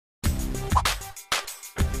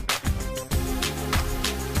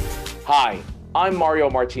Hi, I'm Mario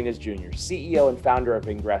Martinez Jr., CEO and founder of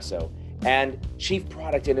Ingresso and Chief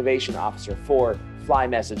Product Innovation Officer for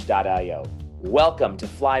FlyMSG.io. Welcome to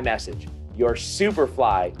FlyMSG, your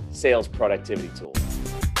Superfly sales productivity tool.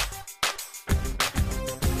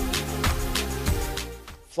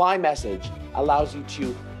 FlyMSG allows you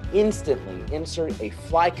to instantly insert a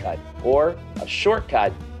FlyCut or a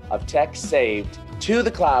shortcut of text saved to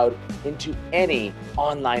the cloud into any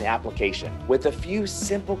online application. With a few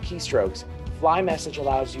simple keystrokes, FlyMSG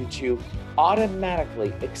allows you to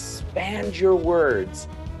automatically expand your words,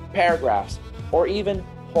 paragraphs, or even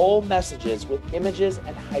whole messages with images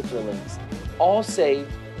and hyperlinks, all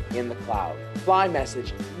saved in the cloud.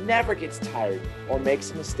 FlyMSG never gets tired or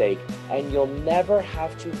makes a mistake, and you'll never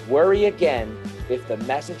have to worry again if the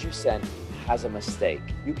message you sent has a mistake.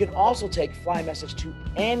 You can also take FlyMSG to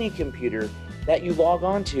any computer that you log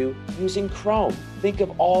on to using Chrome. Think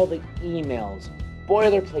of all the emails,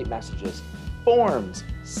 boilerplate messages, forms,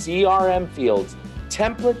 CRM fields,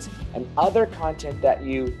 templates, and other content that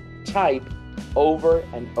you type over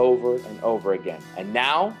and over and over again. And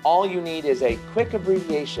now all you need is a quick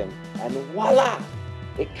abbreviation and voila,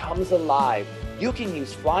 it comes alive. You can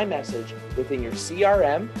use FlyMSG within your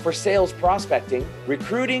CRM for sales prospecting,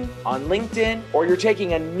 recruiting on LinkedIn, or you're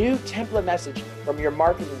taking a new template message from your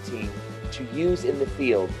marketing team to use in the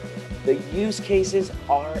field. The use cases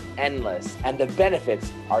are endless and the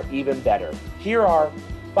benefits are even better. Here are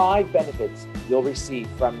 5 benefits you'll receive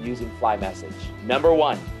from using FlyMSG. Number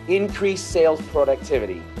 1, increase sales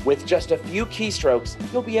productivity. With just a few keystrokes,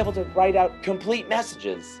 you'll be able to write out complete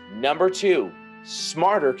messages. Number 2,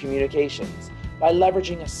 smarter communications. By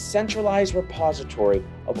leveraging a centralized repository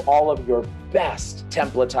of all of your best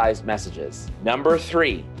templatized messages. Number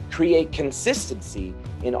 3, create consistency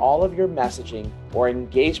in all of your messaging or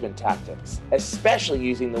engagement tactics, especially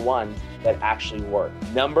using the ones that actually work.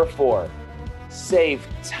 Number 4, save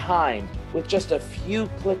time with just a few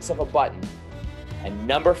clicks of a button. And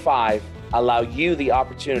number 5, allow you the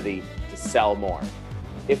opportunity to sell more.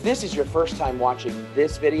 If this is your first time watching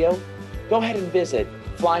this video, go ahead and visit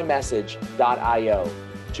FlyMSG.io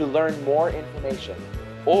to learn more information.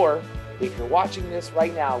 Or if you're watching this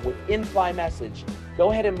right now within FlyMSG,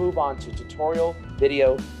 go ahead and move on to tutorial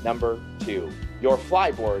video number 2, your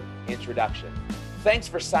Flyboard introduction. Thanks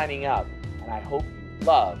for signing up, and I hope you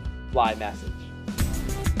love FlyMSG.